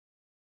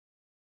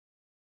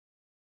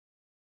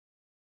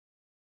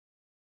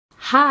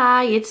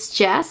Hi, it's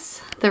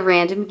Jess, the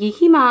Random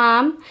Geeky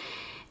Mom,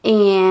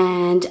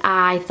 and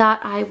I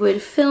thought I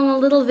would film a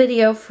little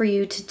video for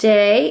you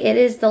today. It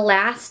is the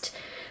last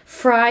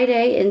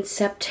Friday in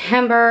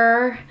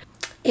September,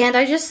 and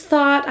I just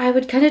thought I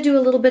would kind of do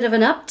a little bit of an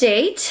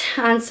update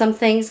on some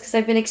things because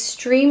I've been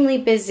extremely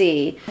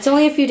busy. It's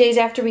only a few days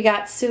after we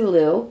got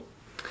Sulu,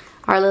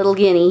 our little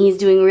guinea. He's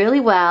doing really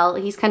well.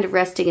 He's kind of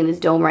resting in his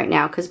dome right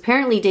now because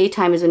apparently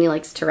daytime is when he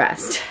likes to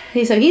rest.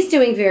 So he's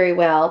doing very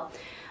well.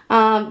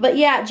 But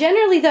yeah,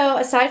 generally though,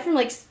 aside from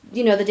like,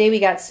 you know, the day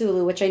we got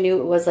Sulu, which I knew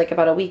it was like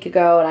about a week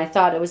ago, and I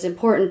thought it was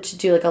important to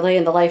do like a day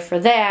in the life for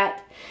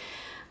that,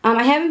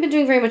 I haven't been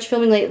doing very much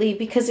filming lately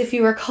because if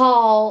you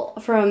recall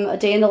from a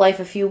day in the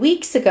life a few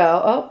weeks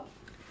ago, oh,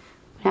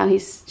 now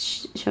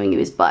he's showing you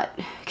his butt,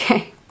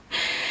 okay.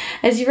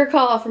 As you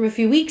recall from a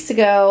few weeks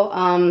ago,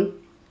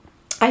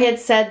 I had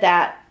said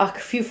that a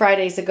few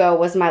Fridays ago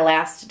was my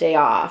last day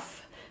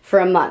off for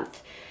a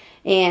month.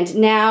 And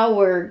now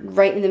we're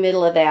right in the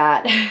middle of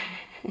that.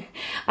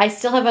 I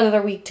still have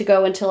another week to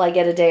go until I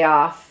get a day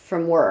off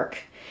from work.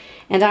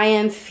 And I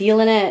am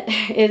feeling it.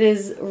 It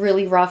is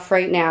really rough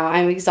right now.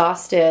 I'm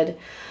exhausted.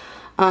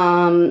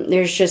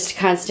 There's just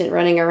constant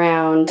running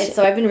around.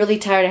 So I've been really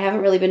tired. I haven't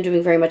really been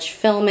doing very much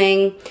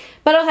filming.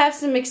 But I'll have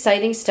some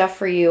exciting stuff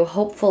for you,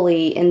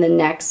 hopefully, in the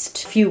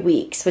next few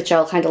weeks, which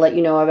I'll kind of let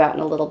you know about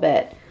in a little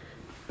bit.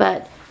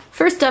 But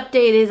first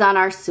update is on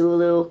our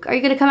Sulu. Are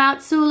you going to come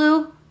out,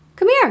 Sulu?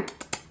 Come here.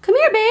 Come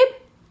here, babe.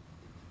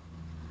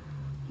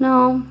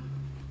 No.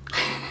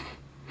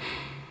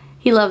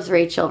 He loves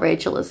Rachel.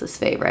 Rachel is his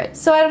favorite.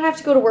 So I don't have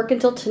to go to work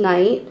until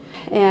tonight.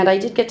 And I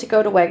did get to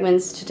go to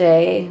Wegmans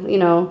today. You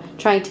know,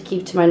 trying to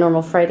keep to my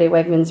normal Friday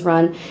Wegmans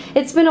run.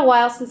 It's been a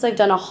while since I've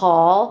done a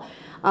haul.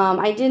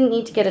 I didn't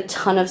need to get a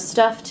ton of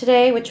stuff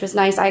today, which was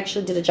nice. I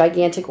actually did a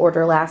gigantic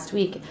order last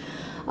week.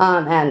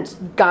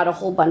 And got a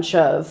whole bunch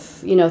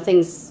of, you know,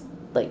 things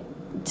like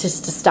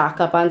just to stock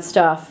up on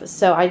stuff,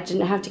 so I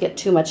didn't have to get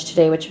too much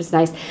today, which was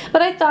nice.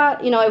 But I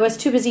thought, you know, I was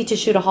too busy to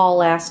shoot a haul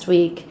last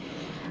week,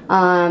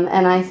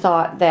 and I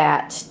thought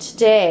that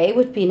today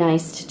would be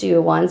nice to do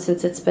one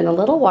since it's been a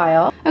little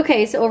while.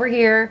 Okay, so over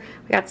here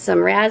we got some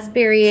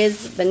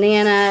raspberries,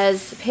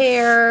 bananas,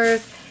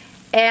 pears,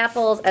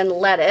 apples, and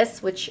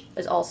lettuce, which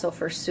is also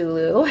for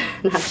Sulu,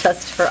 not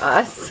just for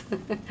us.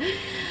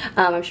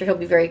 I'm sure he'll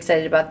be very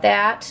excited about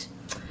that.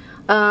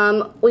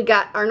 We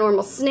got our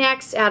normal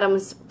snacks,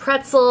 Adam's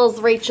pretzels,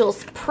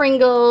 Rachel's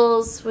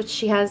Pringles, which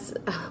she has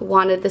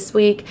wanted this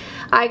week.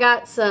 I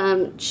got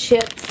some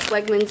chips,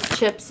 Wegmans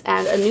chips,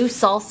 and a new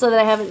salsa that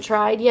I haven't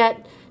tried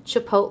yet,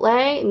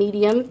 Chipotle,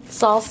 medium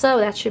salsa.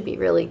 That should be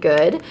really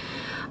good.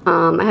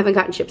 I haven't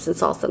gotten chips and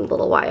salsa in a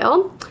little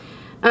while.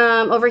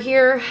 Over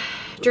here,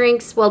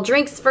 drinks. Well,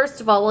 drinks, first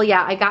of all, well,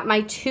 yeah, I got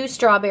my 2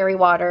 strawberry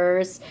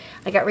waters.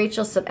 I got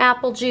Rachel some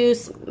apple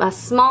juice, a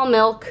small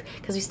milk,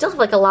 because we still have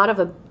like a lot of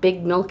a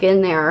big milk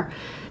in there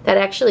that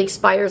actually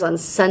expires on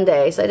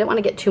Sunday, so I didn't want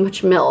to get too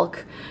much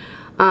milk.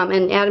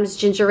 And Adam's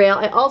ginger ale.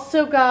 I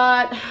also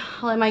got,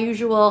 well, my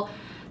usual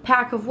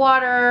pack of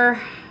water,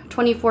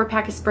 24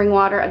 pack of spring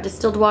water, a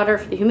distilled water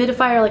for the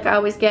humidifier like I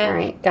always get. All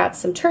right, got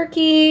some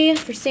turkey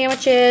for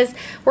sandwiches.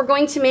 We're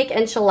going to make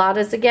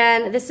enchiladas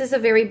again. This is a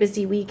very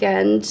busy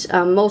weekend,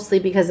 mostly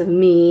because of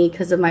me,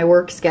 because of my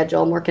work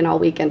schedule. I'm working all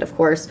weekend, of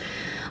course.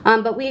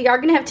 But we are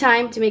gonna have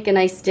time to make a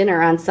nice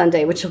dinner on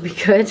Sunday, which will be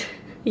good.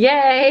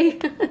 Yay!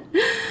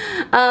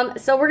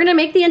 So we're gonna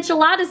make the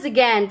enchiladas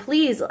again.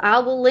 Please, I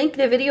will link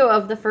the video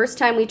of the first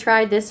time we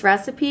tried this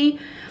recipe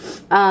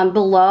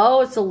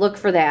below, so look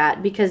for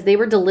that because they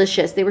were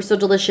delicious. They were so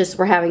delicious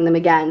we're having them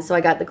again. So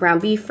I got the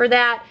ground beef for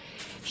that,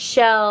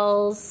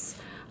 shells,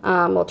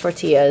 well,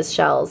 tortillas,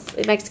 shells,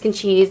 Mexican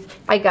cheese.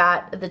 I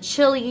got the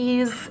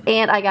chilies,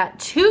 and I got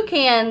 2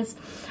 cans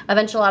of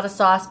enchilada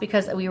sauce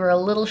because we were a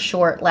little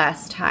short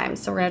last time.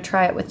 So we're gonna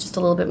try it with just a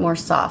little bit more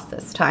sauce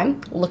this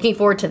time. Looking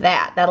forward to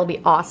that. That'll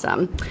be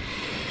awesome.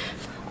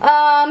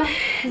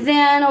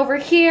 Then over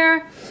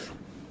here,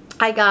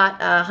 I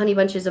got honey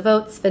bunches of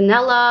oats,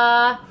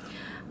 vanilla.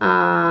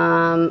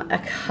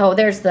 Oh,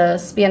 there's the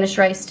Spanish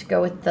rice to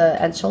go with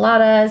the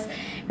enchiladas.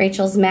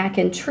 Rachel's mac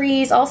and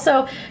trees.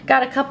 Also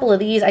got a couple of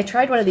these. I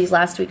tried one of these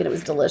last week and it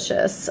was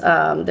delicious.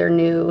 They're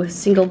new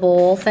single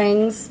bowl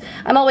things.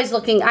 I'm always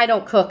looking, I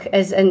don't cook,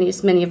 as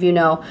many of you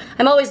know.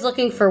 I'm always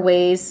looking for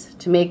ways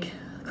to make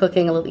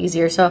cooking a little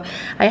easier. So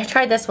I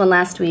tried this one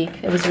last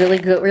week. It was really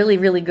good, really,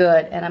 really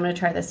good. And I'm gonna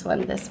try this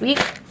one this week,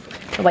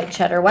 the white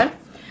cheddar one.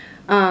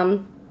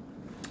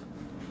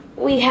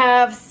 We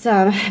have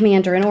some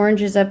mandarin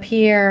oranges up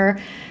here.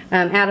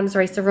 Adam's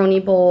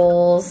rice-a-roni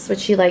bowls,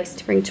 which he likes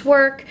to bring to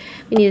work.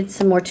 We needed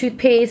some more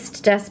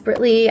toothpaste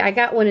desperately. I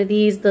got one of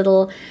these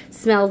little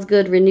smells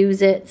good,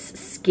 renews it,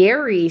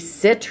 scary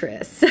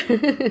citrus.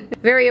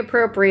 Very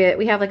appropriate.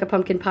 We have like a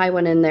pumpkin pie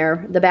one in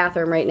there, the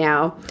bathroom right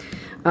now,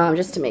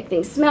 just to make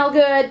things smell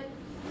good.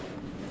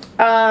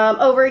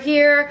 Over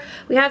here,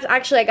 we have,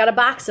 actually I got a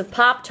box of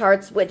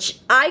Pop-Tarts, which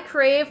I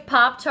crave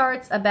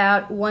Pop-Tarts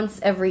about once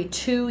every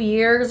 2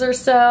 years or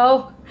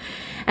so.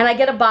 And I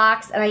get a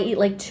box and I eat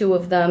like 2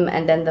 of them,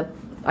 and then the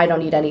I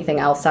don't eat anything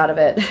else out of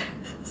it.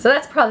 So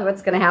that's probably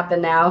what's gonna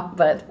happen now,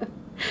 but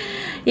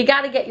you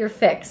gotta get your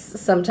fix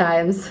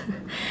sometimes.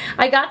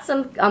 I got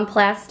some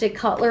plastic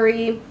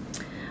cutlery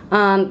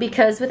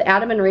because with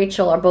Adam and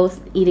Rachel are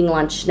both eating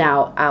lunch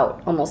now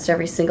out almost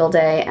every single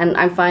day, and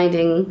I'm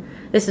finding,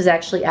 this was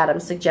actually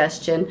Adam's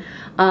suggestion,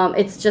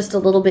 it's just a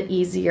little bit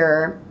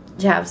easier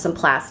to have some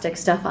plastic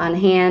stuff on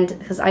hand,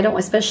 because I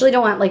especially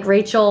don't want like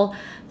Rachel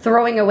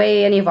throwing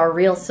away any of our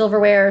real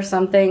silverware or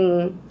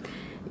something,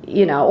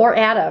 you know, or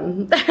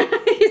Adam.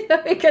 You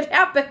know, it could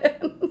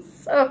happen.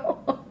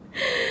 So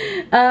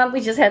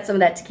we just had some of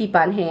that to keep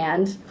on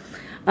hand.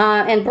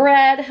 And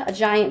bread, a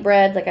giant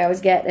bread like I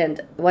always get, and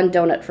one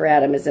donut for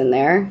Adam is in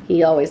there.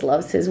 He always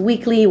loves his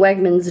weekly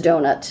Wegmans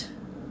donut.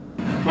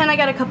 And I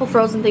got a couple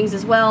frozen things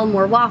as well,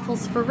 more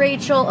waffles for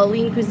Rachel, a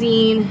lean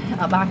cuisine,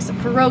 a box of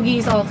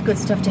pierogies, all good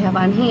stuff to have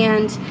on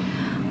hand.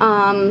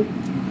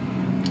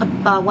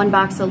 One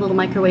box of little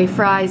microwave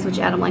fries, which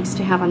Adam likes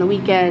to have on the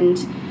weekend.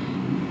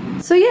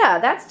 So yeah,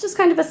 that's just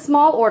kind of a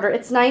small order.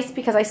 It's nice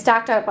because I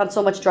stocked up on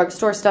so much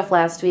drugstore stuff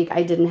last week,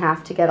 I didn't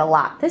have to get a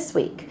lot this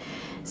week.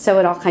 So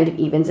it all kind of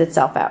evens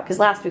itself out, because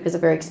last week was a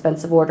very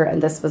expensive order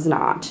and this was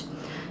not.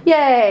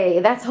 Yay,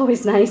 that's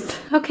always nice.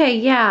 Okay,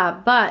 yeah,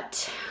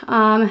 but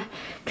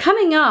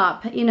coming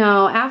up, you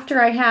know,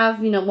 after I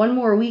have, you know, one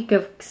more week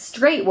of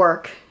straight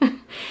work,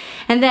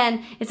 and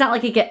then it's not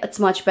like it gets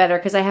much better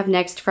because I have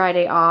next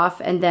Friday off,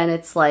 and then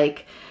it's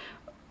like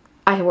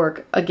I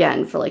work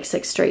again for like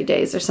 6 straight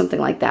days or something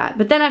like that.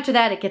 But then after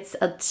that, it gets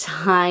a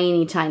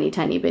tiny, tiny,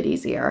 tiny bit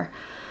easier.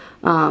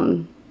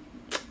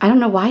 I don't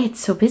know why it's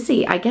so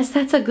busy. I guess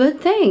that's a good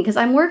thing because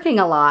I'm working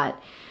a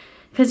lot.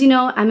 Because, you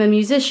know, I'm a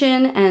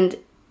musician and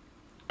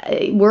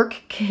work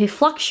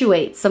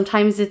fluctuates.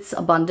 Sometimes it's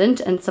abundant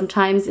and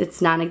sometimes it's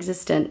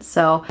non-existent.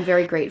 So I'm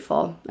very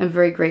grateful. I'm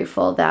very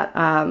grateful that,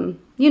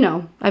 you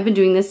know, I've been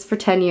doing this for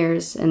 10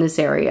 years in this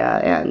area,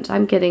 and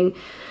I'm getting,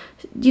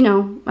 you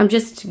know, I'm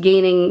just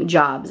gaining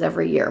jobs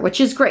every year, which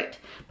is great,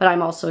 but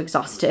I'm also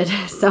exhausted.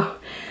 So,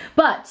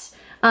 but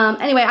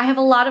anyway, I have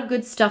a lot of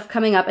good stuff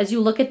coming up. As you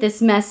look at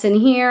this mess in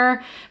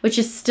here, which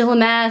is still a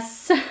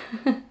mess.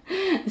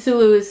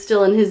 Sulu is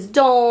still in his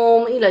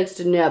dome. He likes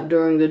to nap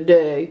during the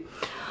day.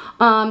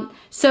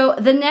 So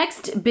the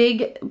next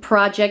big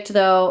project,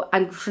 though,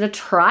 I'm gonna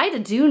try to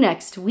do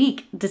next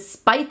week,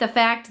 despite the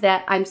fact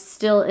that I'm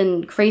still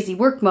in crazy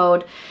work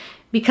mode,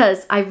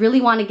 because I really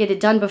want to get it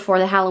done before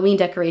the Halloween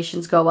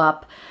decorations go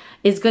up,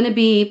 is gonna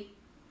be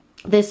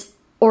this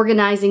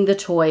organizing the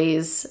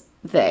toys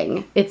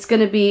thing. It's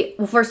gonna be,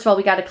 well, first of all,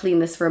 we gotta clean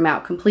this room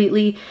out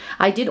completely.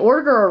 I did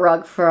order a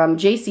rug from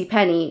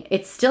JCPenney.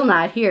 It's still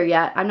not here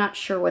yet. I'm not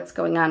sure what's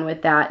going on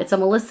with that. It's a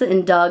Melissa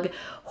and Doug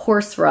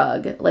horse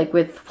rug, like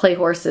with play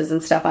horses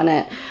and stuff on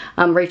it.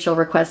 Rachel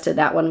requested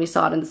that one. We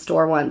saw it in the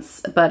store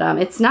once, but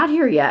it's not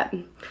here yet.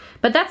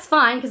 But that's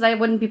fine because I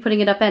wouldn't be putting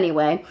it up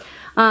anyway.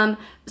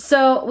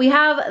 So we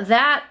have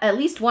that, at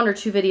least 1 or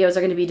 2 videos are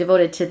going to be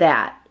devoted to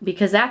that,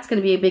 because that's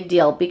going to be a big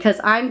deal,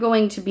 because I'm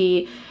going to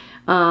be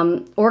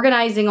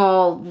organizing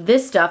all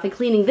this stuff and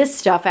cleaning this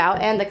stuff out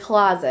and the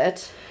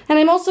closet. And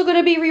I'm also going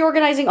to be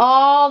reorganizing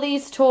all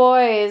these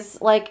toys,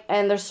 like,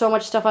 and there's so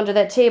much stuff under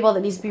that table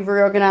that needs to be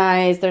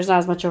reorganized. There's not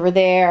as much over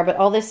there, but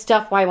all this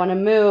stuff I want to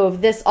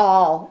move, this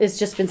all has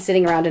just been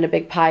sitting around in a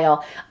big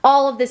pile.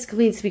 All of this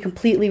needs to be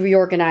completely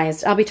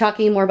reorganized. I'll be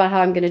talking more about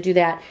how I'm going to do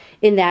that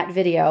in that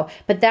video,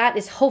 but that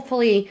is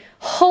hopefully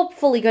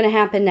going to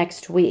happen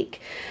next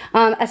week.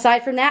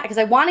 Aside from that, because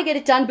I want to get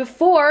it done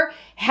before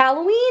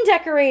Halloween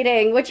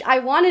decorating, which I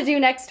want to do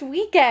next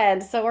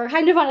weekend. So we're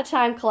kind of on a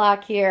time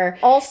clock here.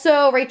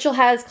 Also, Rachel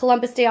has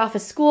Columbus Day off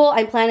of school.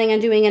 I'm planning on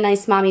doing a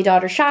nice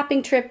mommy-daughter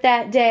shopping trip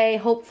that day,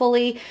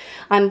 hopefully.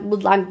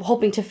 I'm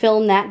hoping to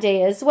film that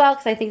day as well,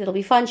 because I think it'll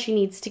be fun. She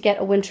needs to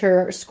get a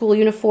winter school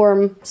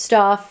uniform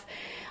stuff.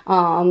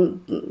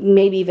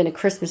 Maybe even a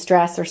Christmas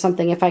dress or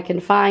something if I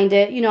can find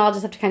it. You know, I'll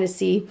just have to kind of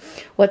see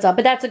what's up.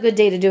 But that's a good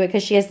day to do it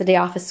because she has the day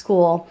off of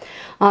school.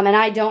 And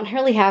I don't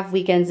really have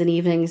weekends and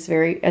evenings.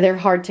 They're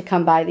hard to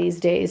come by these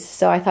days.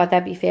 So I thought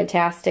that'd be a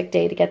fantastic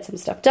day to get some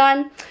stuff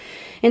done.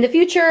 In the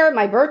future,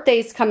 my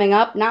birthday's coming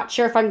up. Not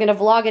sure if I'm going to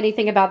vlog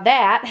anything about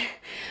that.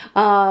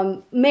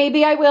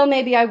 Maybe I will,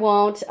 maybe I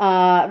won't.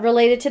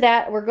 Related to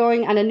that, we're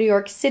going on a New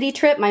York City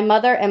trip, my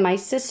mother and my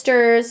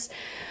sisters.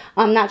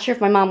 I'm not sure if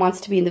my mom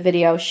wants to be in the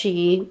video.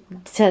 She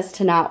says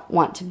to not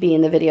want to be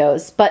in the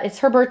videos, but it's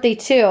her birthday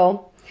too,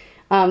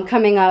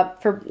 coming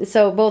up.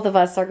 So both of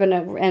us are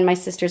gonna, and my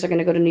sisters are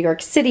gonna go to New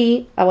York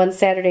City one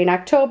Saturday in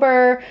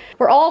October.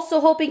 We're also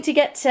hoping to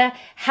get to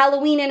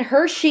Halloween in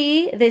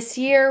Hershey this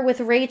year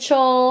with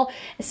Rachel.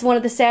 It's one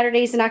of the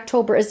Saturdays in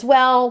October as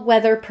well,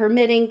 weather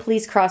permitting.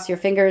 Please cross your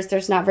fingers.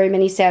 There's not very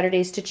many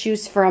Saturdays to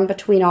choose from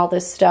between all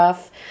this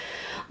stuff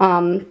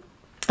and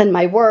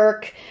my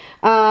work.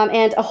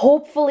 And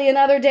hopefully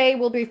another day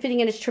we'll be fitting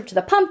in a trip to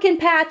the pumpkin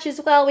patch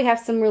as well. We have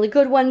some really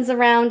good ones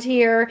around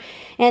here.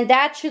 And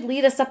that should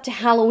lead us up to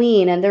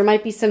Halloween. And there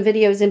might be some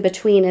videos in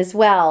between as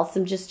well.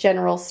 Some just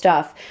general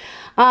stuff.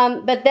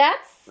 But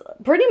that's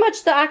pretty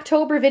much the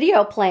October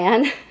video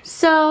plan.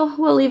 So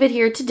we'll leave it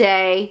here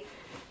today.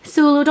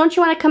 Sulu, don't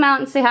you want to come out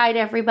and say hi to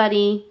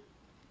everybody?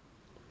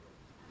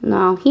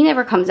 No, he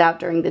never comes out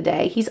during the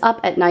day. He's up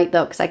at night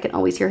though, because I can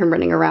always hear him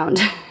running around.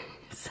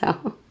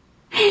 So,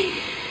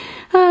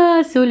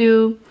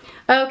 Sulu.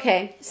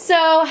 Okay,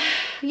 so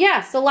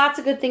yeah, so lots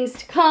of good things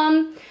to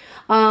come.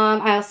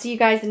 I'll see you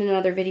guys in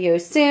another video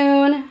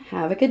soon.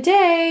 Have a good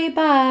day.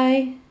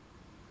 Bye.